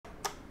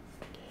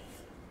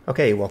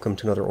Okay, welcome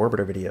to another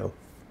orbiter video,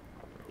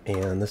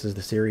 and this is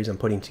the series I'm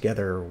putting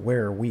together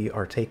where we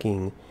are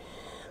taking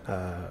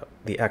the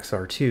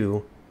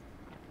XR2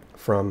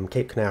 from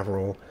Cape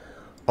Canaveral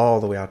all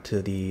the way out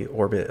to the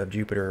orbit of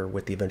Jupiter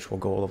with the eventual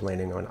goal of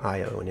landing on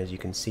Io. And as you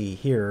can see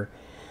here,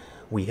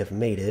 we have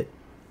made it.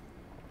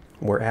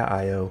 We're at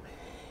Io,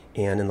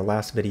 and in the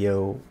last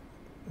video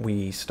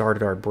we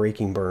started our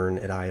braking burn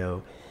at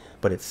Io,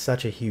 but it's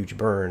such a huge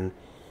burn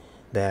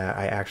that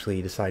I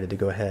actually decided to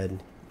go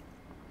ahead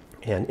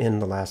and in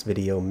the last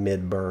video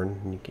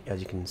mid-burn, as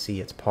you can see,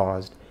 it's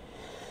paused.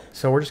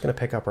 So we're just going to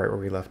pick up right where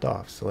we left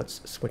off. So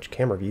let's switch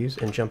camera views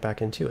and jump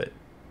back into it.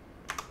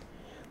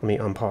 Let me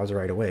unpause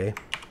right away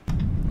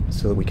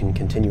so that we can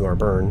continue our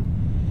burn.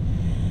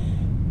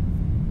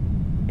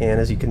 And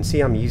as you can see,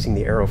 I'm using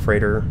the Aero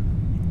Freighter,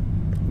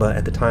 but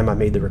at the time I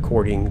made the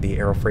recording, the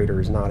Aero Freighter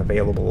is not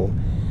available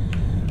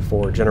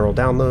for general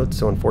download,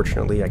 so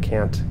unfortunately I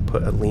can't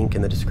put a link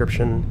in the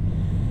description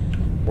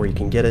where you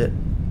can get it.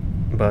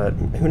 But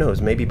who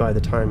knows, maybe by the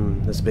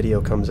time this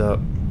video comes up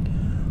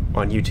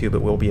on YouTube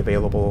it will be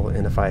available,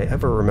 and if I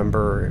ever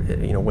remember,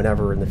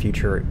 whenever in the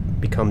future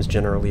it becomes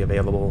generally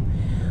available,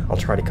 I'll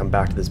try to come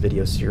back to this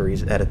video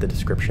series, edit the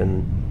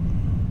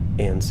description,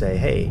 and say,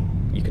 hey,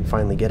 you can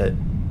finally get it.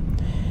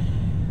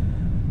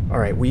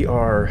 Alright,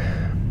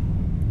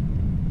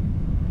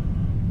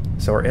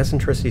 so our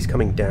eccentricity is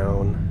coming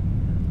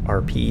down,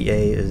 our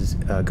PEA is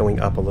going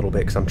up a little bit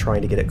because I'm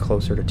trying to get it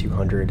closer to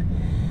 200.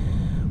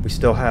 We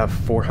still have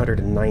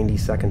 490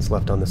 seconds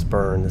left on this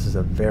burn. This is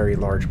a very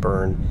large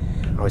burn.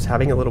 I was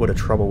having a little bit of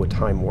trouble with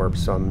time warp,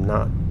 so I'm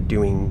not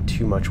doing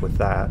too much with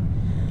that.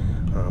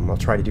 I'll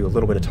try to do a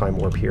little bit of time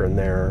warp here and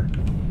there,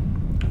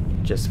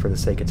 just for the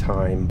sake of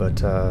time, but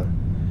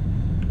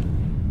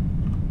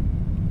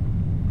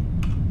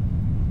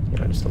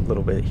just a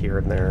little bit here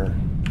and there.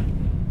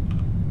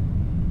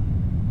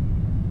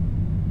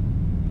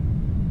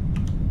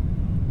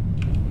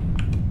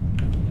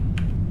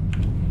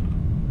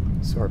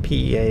 So our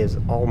PEA is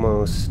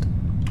almost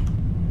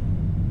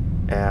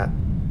at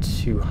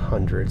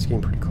 200. It's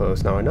getting pretty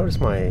close. Now I notice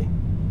my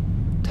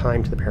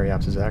time to the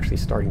periapsis is actually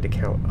starting to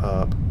count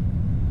up.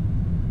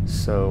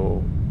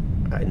 So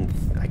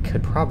I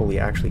could probably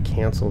actually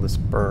cancel this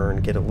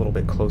burn, get a little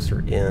bit closer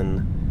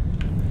in.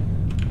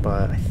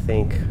 But I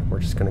think we're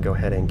just going to go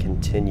ahead and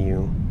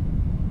continue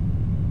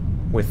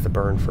with the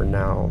burn for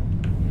now.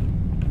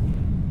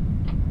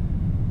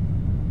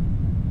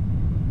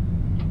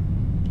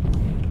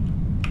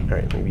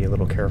 Alright, maybe a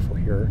little careful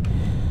here.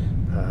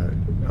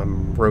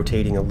 I'm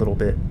rotating a little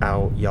bit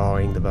out,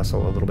 yawing the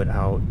vessel a little bit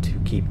out to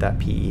keep that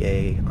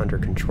PEA under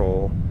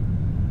control.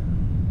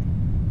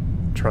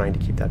 Trying to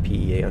keep that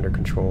PEA under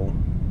control.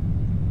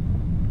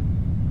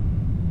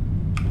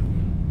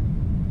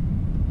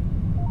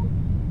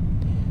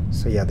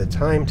 So yeah, the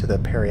time to the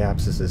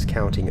periapsis is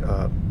counting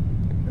up.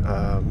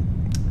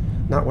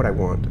 Not what I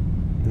want.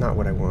 Not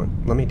what I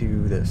want. Let me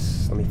do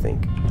this. Let me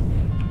think.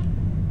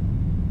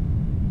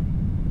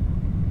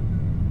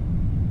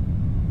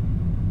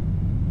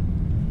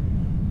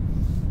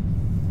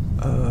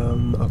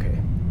 Okay.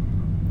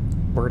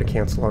 We're going to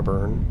cancel our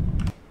burn,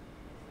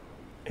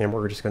 and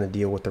we're just going to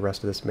deal with the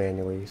rest of this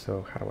manually.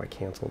 So how do I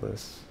cancel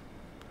this?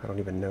 I don't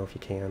even know if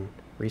you can.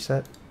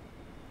 Reset?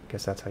 I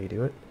guess that's how you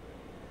do it.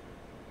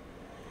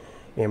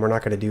 And we're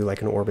not going to do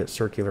like an orbit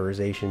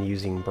circularization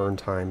using burn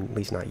time, at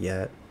least not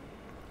yet.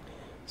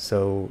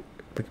 So,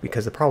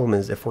 because the problem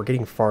is if we're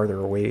getting farther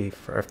away,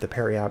 if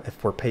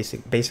we're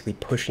basically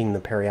pushing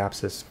the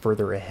periapsis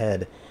further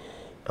ahead,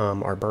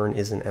 our burn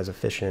isn't as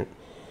efficient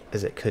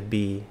as it could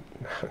be.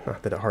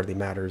 Not that it hardly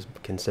matters,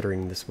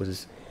 considering this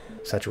was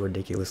such a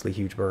ridiculously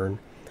huge burn.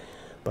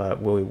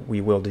 But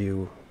we will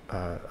do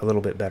a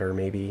little bit better,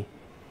 maybe,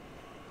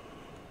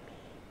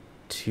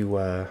 to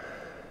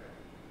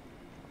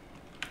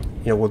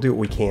we'll do what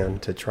we can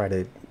to try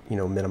to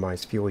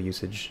minimize fuel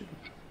usage.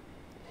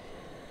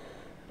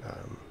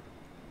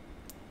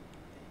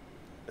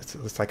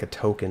 It's like a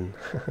token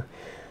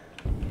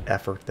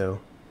effort, though.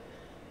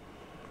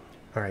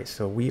 All right,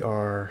 so we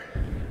are.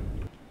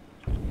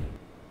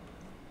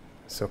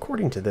 So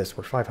according to this,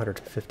 we're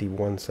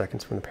 551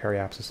 seconds from the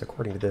periapsis.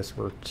 According to this,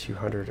 we're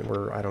 200, and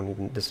we're, I don't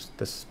even, this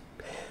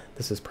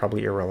is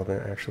probably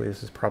irrelevant, actually.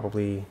 This is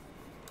probably,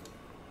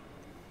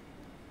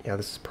 yeah,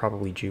 this is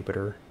probably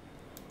Jupiter.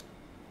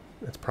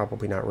 It's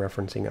probably not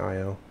referencing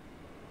Io.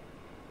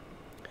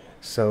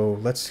 So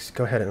let's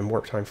go ahead and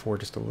warp time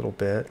forward just a little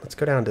bit. Let's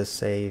go down to,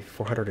 say,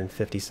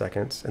 450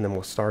 seconds, and then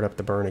we'll start up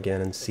the burn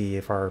again and see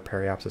if our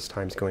periapsis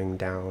time's going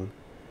down.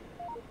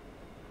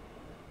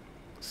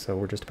 So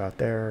we're just about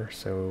there,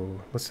 so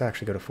let's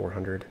actually go to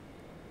 400.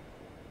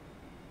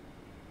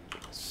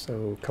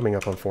 So coming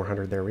up on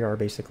 400, there we are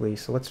basically.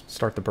 So let's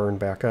start the burn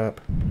back up,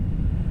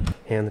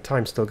 and the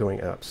time's still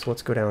going up. So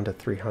let's go down to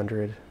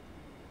 300.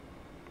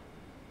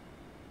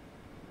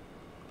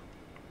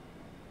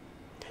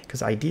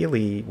 Because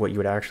ideally what you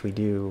would actually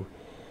do,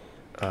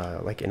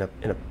 like in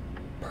a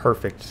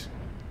perfect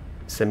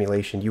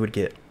simulation, you would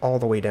get all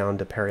the way down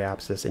to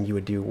periapsis and you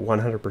would do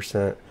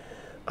 100%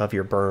 of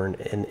your burn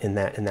in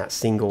that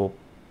single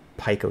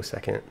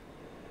picosecond.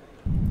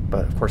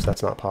 But of course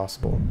that's not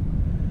possible.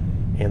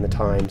 And the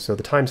time, so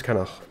the time's kind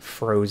of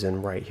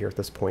frozen right here at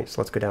this point.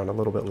 So let's go down a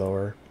little bit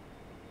lower.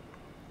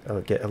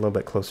 Get a little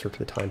bit closer to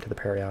the time to the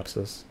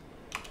periapsis.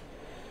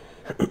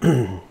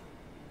 So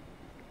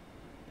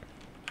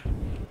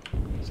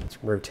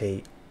let's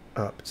rotate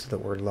up so that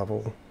we're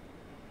level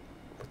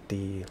with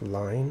the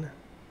line.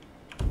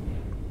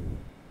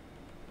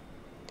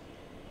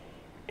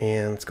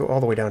 And let's go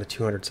all the way down to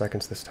 200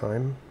 seconds this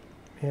time.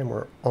 And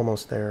we're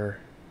almost there.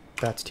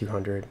 That's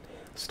 200.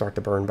 Start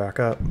the burn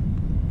back up.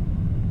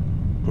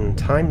 And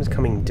time is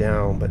coming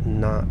down, but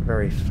not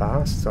very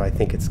fast, so I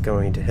think it's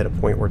going to hit a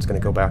point where it's going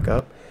to go back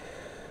up.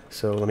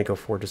 So let me go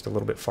forward just a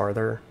little bit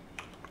farther.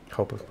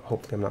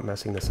 Hopefully I'm not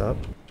messing this up.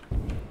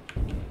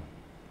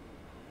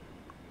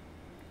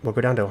 We'll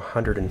go down to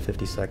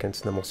 150 seconds,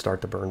 and then we'll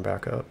start the burn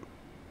back up.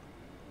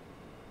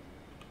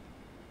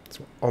 It's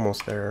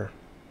almost there.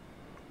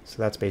 So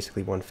that's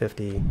basically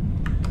 150.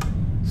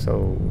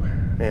 So,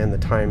 and the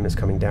time is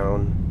coming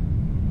down.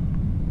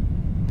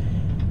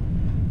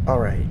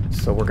 Alright,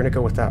 so we're going to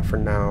go with that for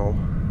now.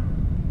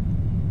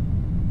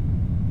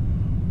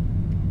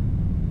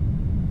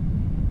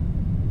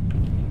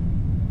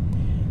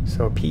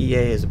 So PEA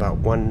is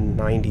about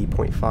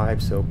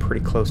 190.5, so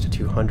pretty close to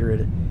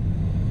 200.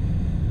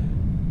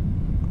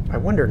 I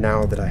wonder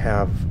now that I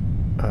have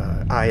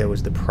Io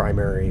as the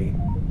primary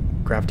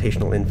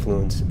gravitational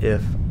influence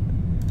if,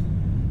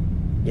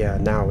 yeah,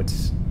 now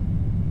it's,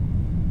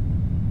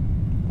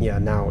 yeah,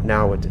 now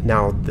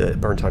the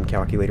burn time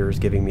calculator is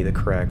giving me the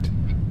correct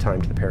time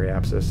to the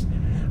periapsis.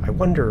 I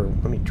wonder,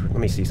 let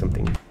me see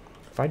something.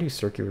 If I do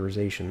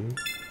circularization,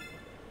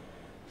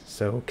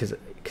 so because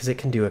it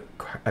can do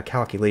a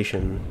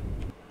calculation,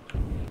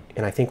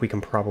 and I think we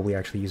can probably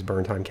actually use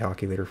burn time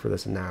calculator for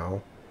this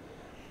now.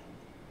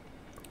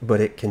 But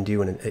it can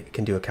do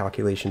a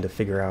calculation to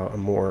figure out a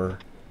more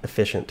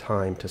efficient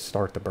time to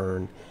start the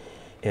burn.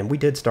 And we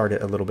did start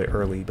it a little bit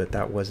early, but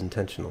that was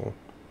intentional.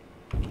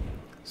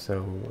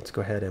 So let's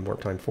go ahead and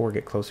warp time 4,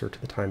 get closer to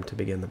the time to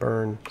begin the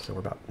burn. So we're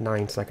about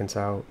 9 seconds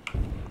out,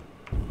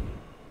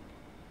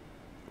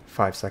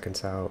 5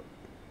 seconds out,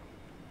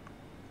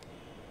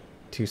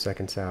 2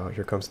 seconds out.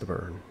 Here comes the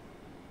burn.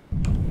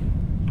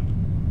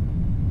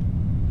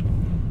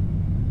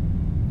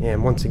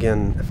 And once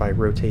again, if I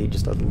rotate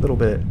just a little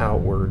bit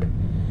outward,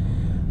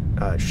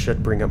 it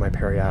should bring up my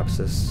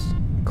periapsis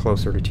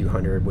closer to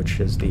 200, which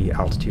is the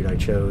altitude I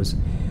chose.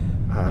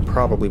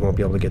 Probably won't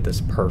be able to get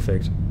this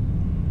perfect,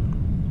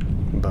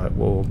 but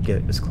we'll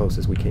get as close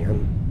as we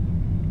can.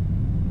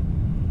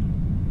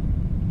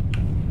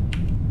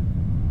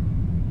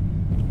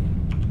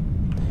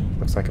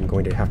 Looks like I'm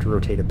going to have to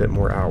rotate a bit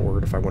more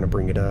outward if I want to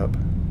bring it up.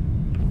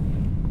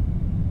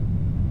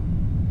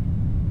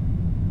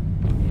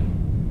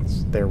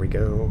 There we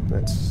go.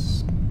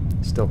 That's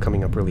still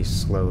coming up really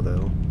slow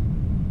though.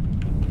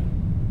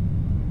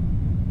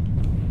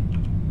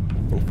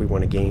 And if we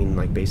want to gain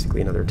like basically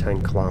another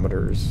 10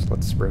 kilometers,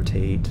 let's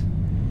rotate.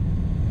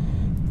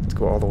 Let's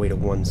go all the way to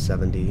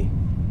 170.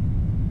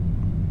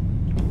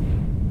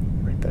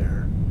 Right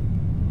there.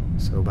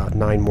 So about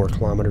 9 more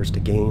kilometers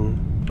to gain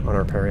on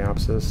our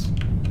periapsis.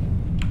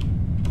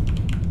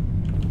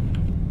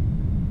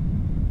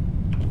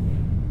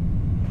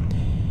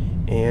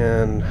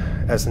 And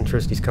as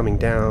centricity's coming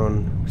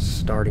down, we're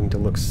starting to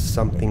look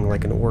something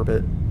like an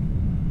orbit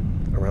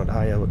around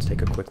Io. Let's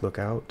take a quick look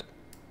out.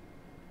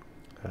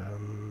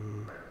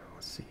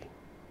 Let's see.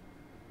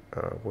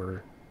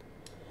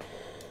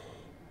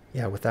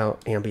 Yeah,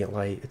 without ambient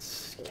light,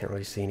 you can't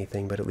really see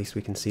anything, but at least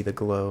we can see the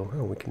glow.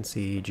 Oh, we can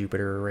see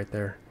Jupiter right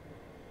there.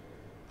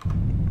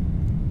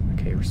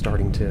 Okay, we're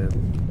starting to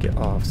get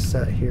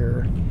offset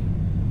here.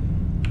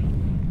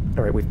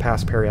 Alright, we've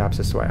passed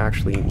periapsis, so I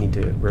actually need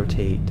to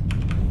rotate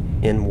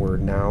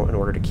inward now in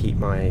order to keep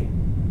my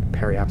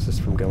periapsis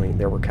from going.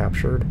 There, we're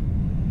captured.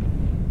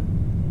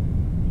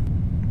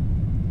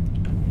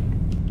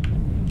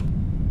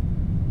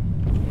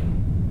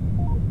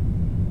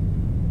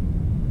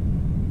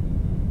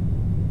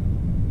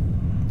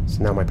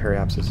 So now my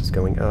periapsis is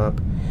going up.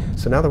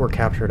 So now that we're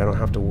captured, I don't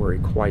have to worry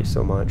quite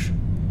so much,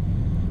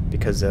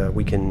 because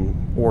we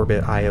can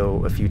orbit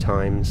Io a few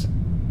times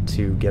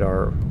to get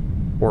our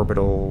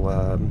orbital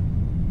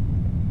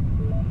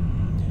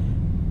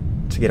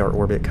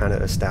orbit kind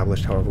of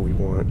established however we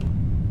want.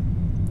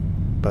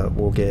 But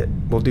we'll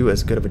do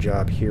as good of a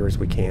job here as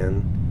we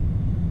can.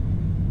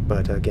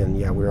 But again,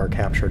 yeah, we are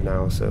captured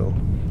now, so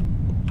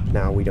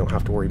now we don't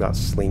have to worry about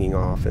slinging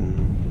off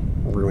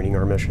and ruining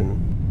our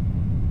mission.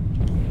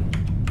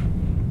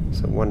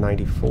 So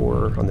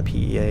 194 on the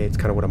PEA, it's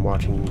kind of what I'm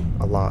watching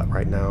a lot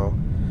right now.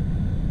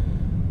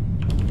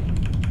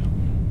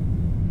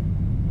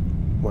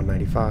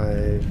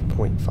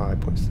 195.5,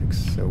 0.6.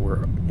 So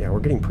we're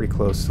getting pretty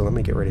close. So let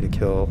me get ready to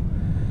kill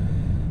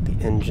the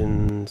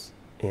engines,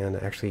 and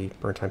actually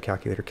burn time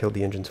calculator killed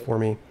the engines for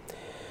me.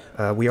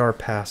 We are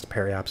past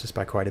periapsis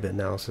by quite a bit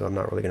now, so I'm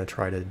not really going to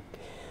try to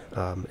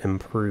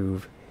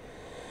improve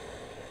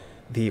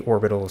the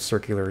orbital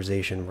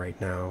circularization right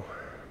now.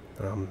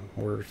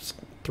 We're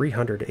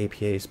 300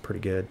 APA is pretty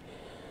good.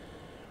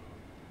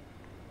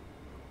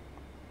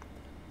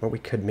 What we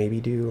could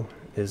maybe do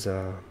is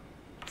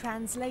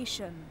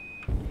translation.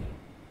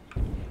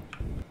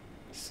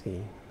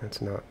 See,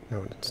 that's not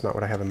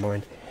what I have in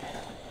mind.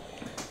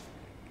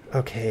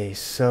 Okay,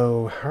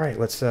 so all right,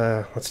 let's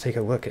take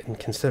a look and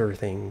consider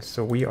things.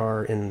 So we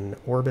are in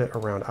orbit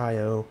around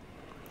Io,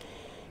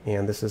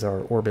 and this is our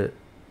orbit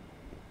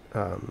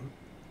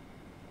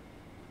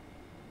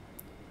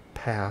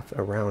path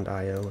around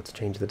Io. Let's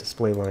change the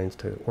display lines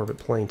to orbit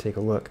plane. Take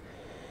a look.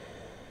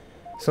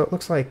 So it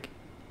looks like,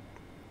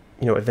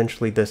 you know,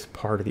 eventually this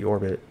part of the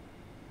orbit,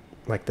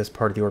 like this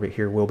part of the orbit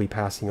here, will be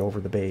passing over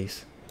the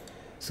base.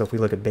 So if we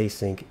look at base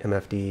sync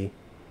MFD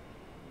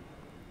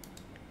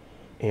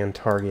and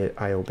target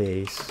IO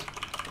base,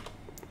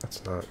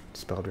 that's not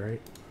spelled right,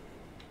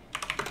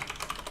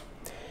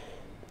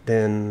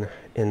 then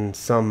in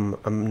some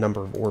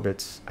number of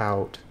orbits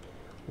out,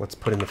 let's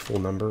put in the full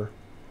number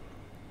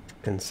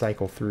and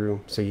cycle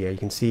through. So yeah, you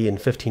can see in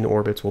 15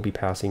 orbits we'll be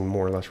passing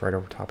more or less right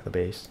over top of the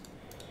base.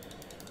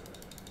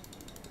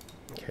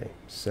 Okay,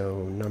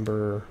 so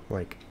number,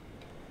 like,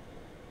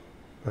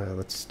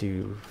 let's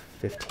do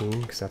 15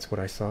 because that's what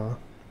I saw.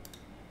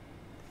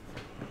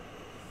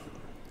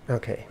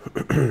 Okay,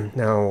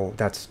 now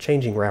that's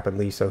changing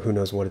rapidly, so who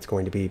knows what it's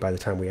going to be by the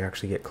time we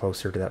actually get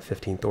closer to that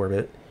 15th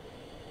orbit.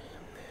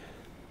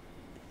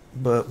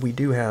 But we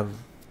do have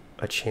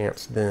a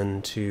chance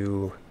then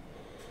to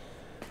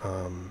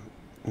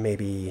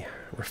maybe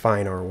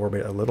refine our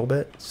orbit a little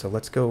bit. So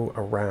let's go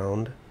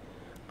around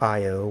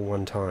Io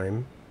one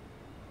time.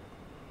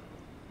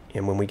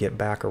 And when we get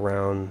back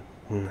around,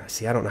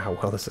 see, I don't know how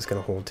well this is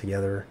going to hold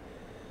together.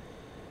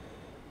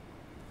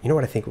 You know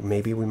what I think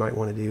maybe we might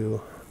want to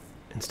do?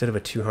 Instead of a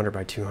 200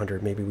 by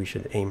 200, maybe we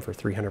should aim for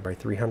 300 by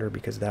 300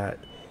 because that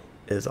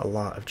is a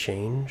lot of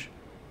change.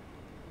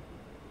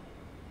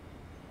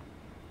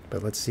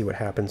 But let's see what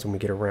happens when we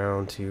get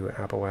around to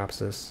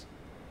apoapsis.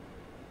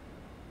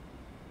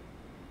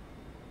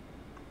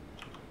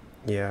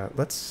 Yeah,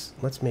 let's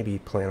maybe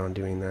plan on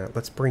doing that.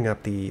 Let's bring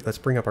up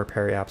our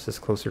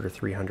periapsis closer to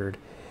 300.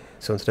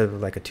 So instead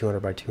of like a 200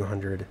 by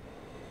 200,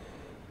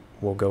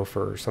 we'll go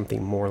for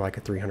something more like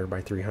a 300 by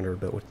 300,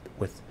 but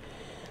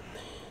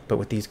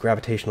with these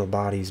gravitational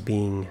bodies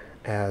being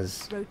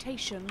as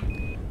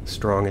rotation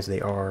strong as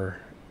they are,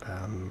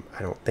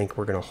 I don't think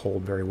we're going to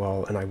hold very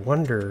well. And I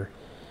wonder,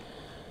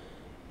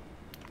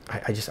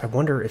 I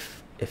wonder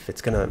if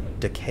it's going to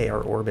decay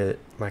our orbit.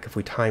 Like if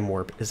we time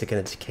warp, is it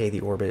going to decay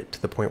the orbit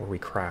to the point where we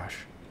crash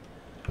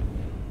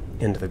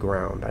into the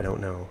ground? I don't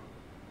know.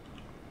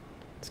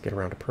 Let's get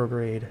around to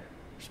prograde.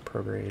 There's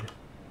prograde.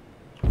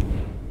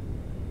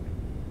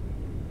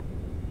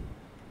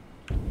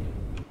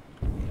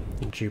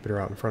 And Jupiter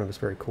out in front of us,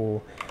 very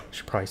cool.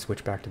 Should probably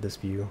switch back to this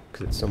view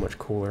because it's so much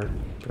cooler.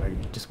 But I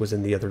just was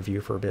in the other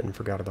view for a bit and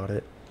forgot about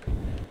it.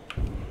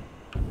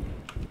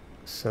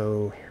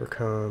 So here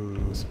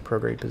comes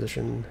prograde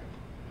position.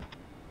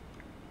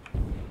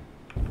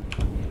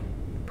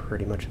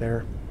 Pretty much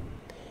there.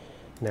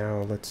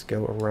 Now let's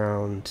go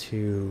around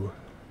to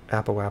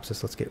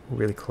apoapsis. Let's get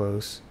really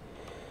close.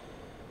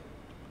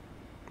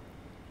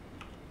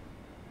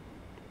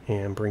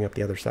 And bring up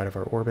the other side of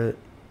our orbit.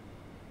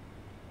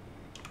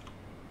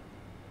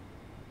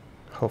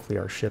 Hopefully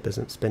our ship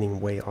isn't spinning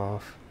way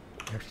off.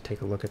 Actually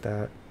take a look at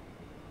that.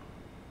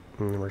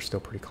 And we're still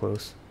pretty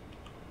close.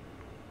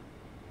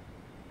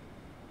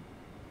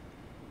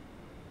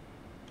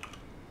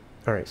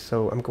 Alright,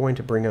 so I'm going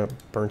to bring up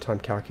burn time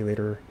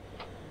calculator.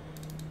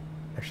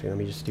 Actually, let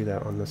me just do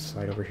that on this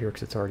side over here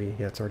because it's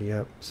already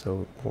up.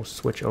 So we'll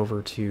switch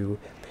over to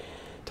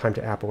time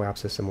to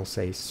apoapsis and we'll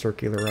say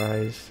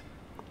circularize.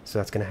 So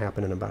that's going to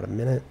happen in about a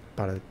minute,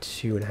 about a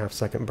 2.5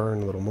 second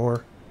burn, a little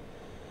more.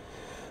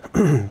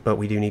 But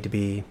we do need to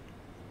be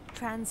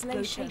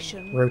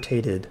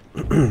rotated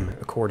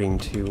according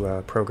to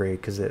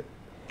prograde because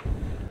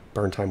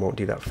burn time won't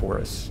do that for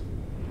us.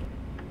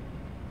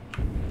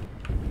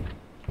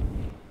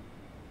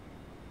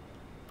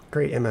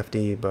 Great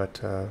MFD, but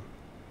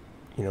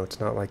you know, it's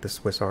not like the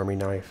Swiss Army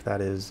knife.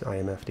 That is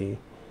IMFD.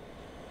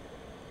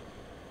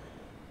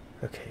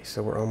 Okay,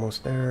 so we're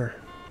almost there.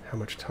 How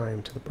much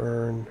time to the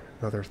burn?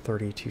 Another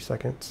 32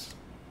 seconds.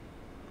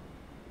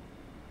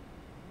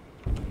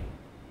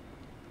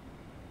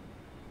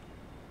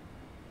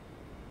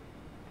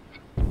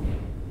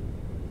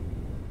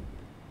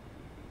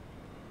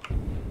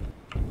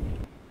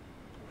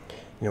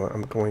 You know what,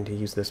 I'm going to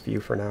use this view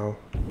for now.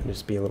 It'll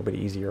just be a little bit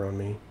easier on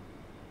me.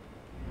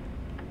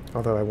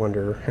 Although I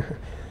wonder,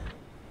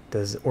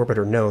 does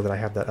Orbiter know that I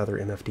have that other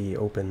MFD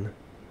open?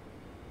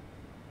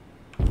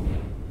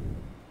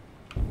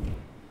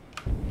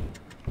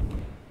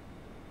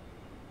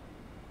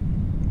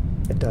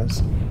 It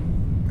does.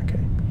 Okay.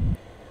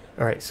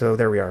 Alright, so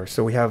there we are.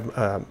 So we have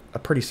a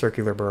pretty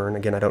circular burn.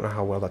 Again, I don't know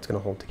how well that's going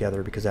to hold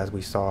together because as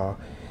we saw,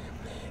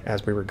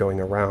 as we were going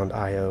around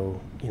Io,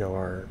 you know,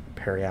 our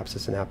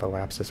periapsis and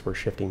apoapsis were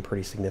shifting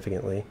pretty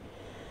significantly.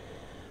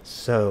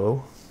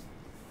 So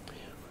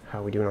How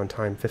are we doing on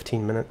time?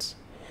 15 minutes.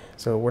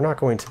 So we're not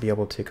going to be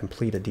able to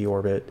complete a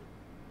deorbit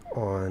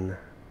on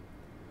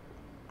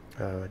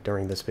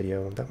during this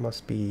video. That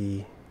must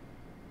be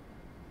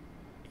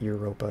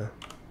Europa.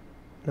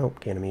 Nope,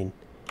 Ganymede.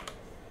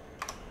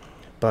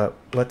 But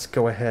let's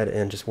go ahead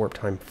and just warp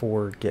time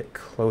forward, get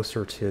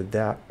closer to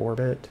that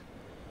orbit.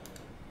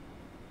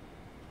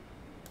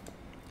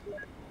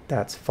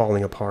 That's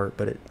falling apart,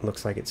 but it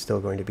looks like it's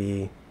still going to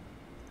be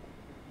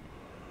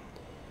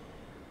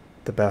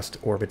the best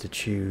orbit to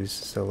choose.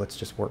 So let's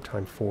just warp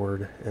time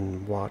forward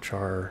and watch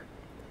our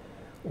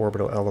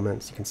orbital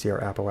elements. You can see our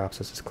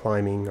apoapsis is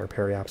climbing, our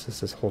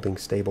periapsis is holding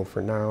stable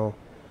for now.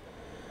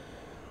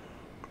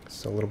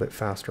 So a little bit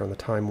faster on the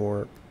time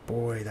warp.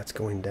 Boy, that's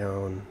going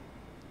down.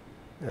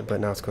 But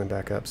now it's going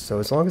back up. So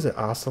as long as it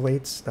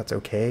oscillates, that's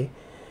okay.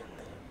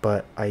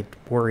 But I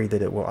worry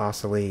that it will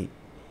oscillate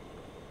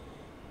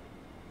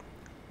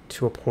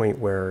to a point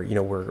where, you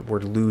know, we're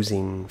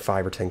losing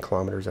 5 or 10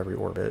 kilometers every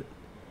orbit.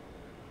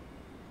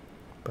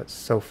 But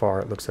so far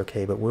it looks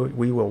okay. But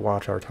we will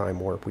watch our time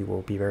warp. We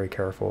will be very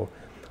careful.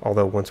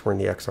 Although once we're in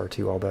the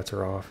XR2, all bets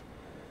are off.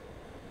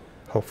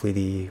 Hopefully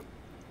the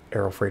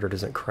aerofreighter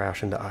doesn't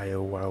crash into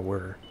IO while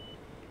we're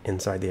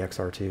inside the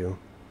XR2.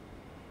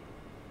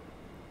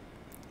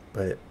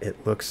 But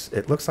it looks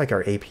like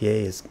our APA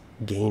is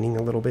gaining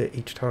a little bit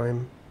each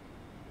time.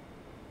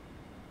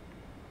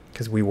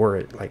 Because we were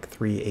at like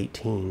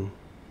 318.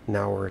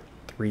 Now we're at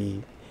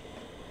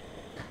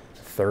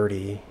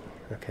 330.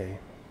 Okay.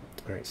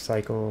 Alright,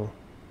 cycle.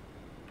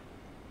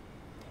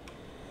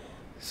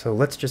 So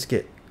let's just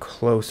get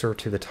closer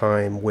to the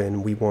time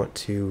when we want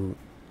to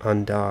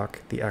undock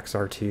the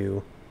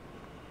XR2.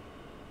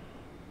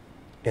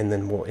 And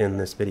then we'll end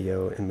this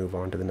video and move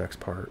on to the next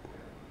part.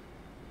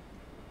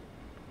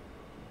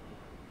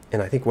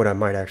 And I think what I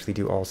might actually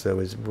do also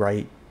is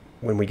right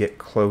when we get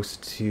close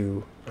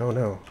to... Oh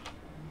no.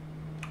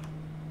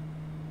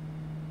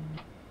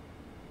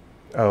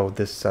 Oh,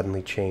 this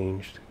suddenly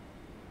changed.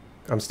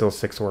 I'm still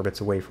 6 orbits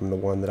away from the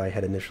one that I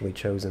had initially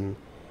chosen.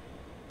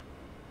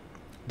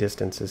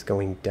 Distance is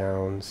going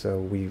down,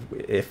 so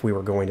if we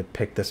were going to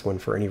pick this one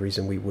for any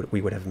reason, we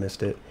would have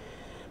missed it.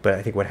 But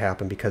I think what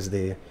happened, because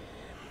the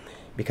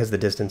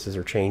distances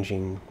are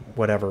changing,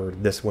 whatever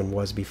this one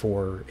was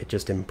before, it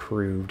just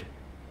improved.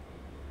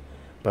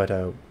 But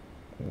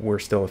we're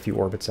still a few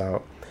orbits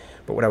out.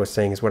 But what I was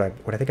saying is what I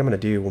think I'm going to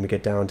do when we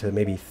get down to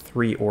maybe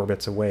 3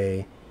 orbits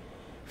away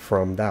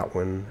from that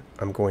one,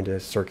 I'm going to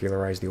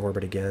circularize the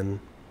orbit again.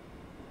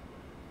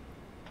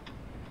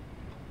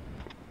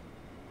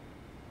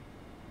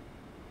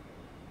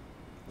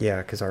 Yeah,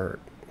 because our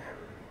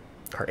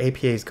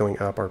APA is going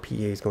up, our PA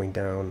is going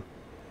down.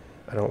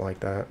 I don't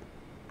like that.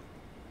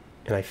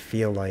 And I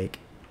feel like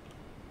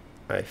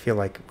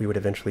we would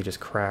eventually just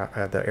crash.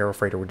 The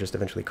aerofreighter would just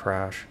eventually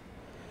crash.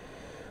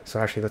 So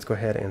actually, let's go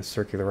ahead and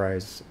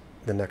circularize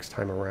the next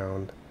time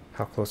around.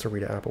 How close are we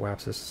to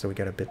apoapsis? So we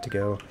got a bit to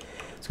go.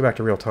 Let's go back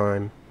to real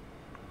time.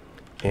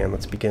 And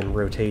let's begin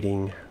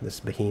rotating this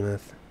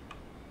behemoth.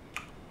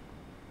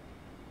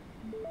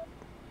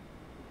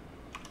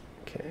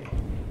 Okay.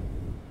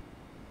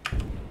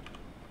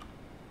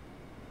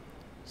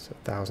 So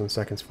 1,000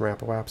 seconds from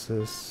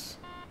apoapsis.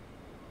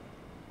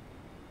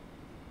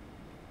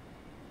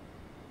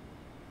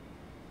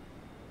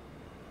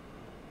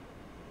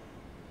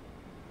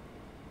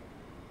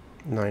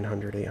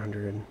 $900,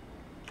 $800.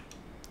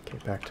 Okay,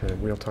 back to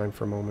real time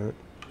for a moment.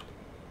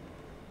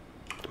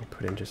 Let me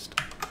put in just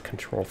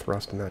control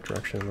thrust in that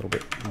direction, a little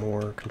bit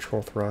more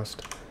control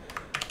thrust,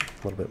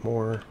 a little bit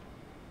more,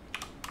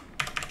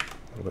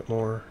 a little bit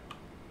more.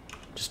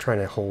 Just trying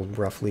to hold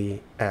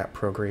roughly at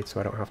prograde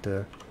so I don't have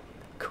to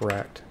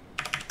correct.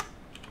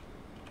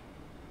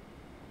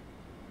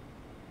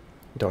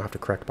 Don't have to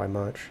correct by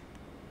much.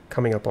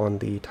 Coming up on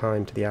the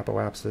time to the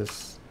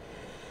apoapsis.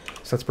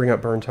 So let's bring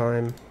up burn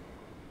time.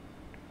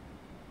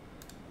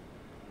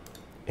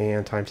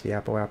 And time to the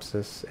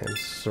apoapsis and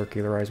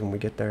circularize when we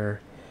get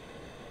there.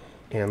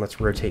 And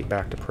let's rotate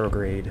back to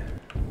prograde.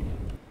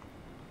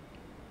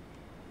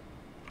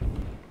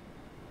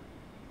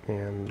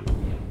 And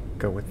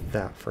go with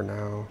that for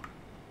now.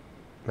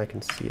 And I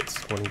can see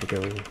it's wanting to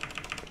go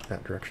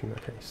that direction.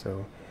 Okay,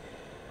 so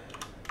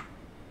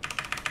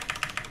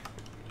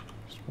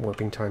just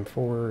warping time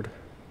forward.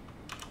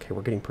 Okay,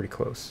 we're getting pretty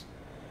close.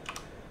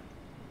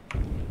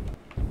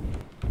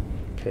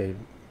 Okay,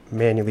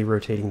 manually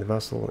rotating the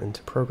vessel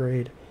into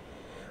prograde.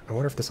 I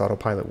wonder if this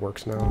autopilot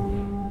works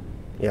now.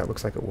 Yeah, it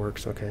looks like it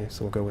works. Okay,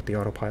 so we'll go with the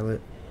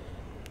autopilot.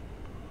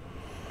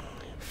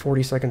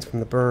 40 seconds from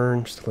the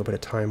burn, just a little bit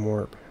of time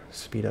warp.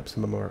 Speed up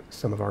some of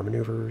our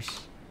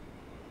maneuvers.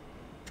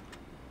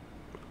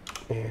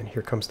 And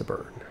here comes the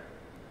burn.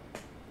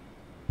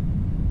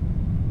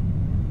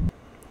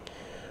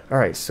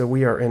 Alright, so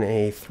we are in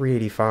a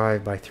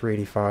 385 by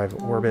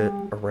 385 orbit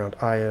around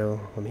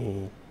Io. Let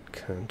me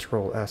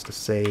Control S to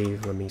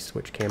save. Let me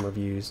switch camera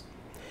views.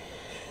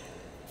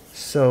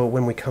 So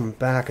when we come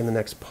back in the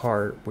next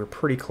part, we're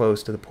pretty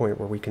close to the point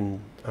where we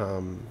can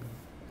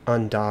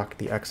undock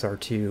the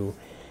XR2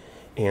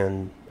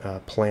 and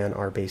plan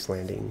our base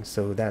landing.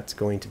 So that's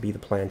going to be the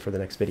plan for the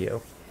next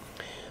video.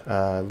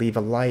 Leave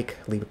a like,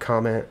 leave a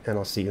comment, and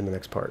I'll see you in the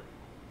next part.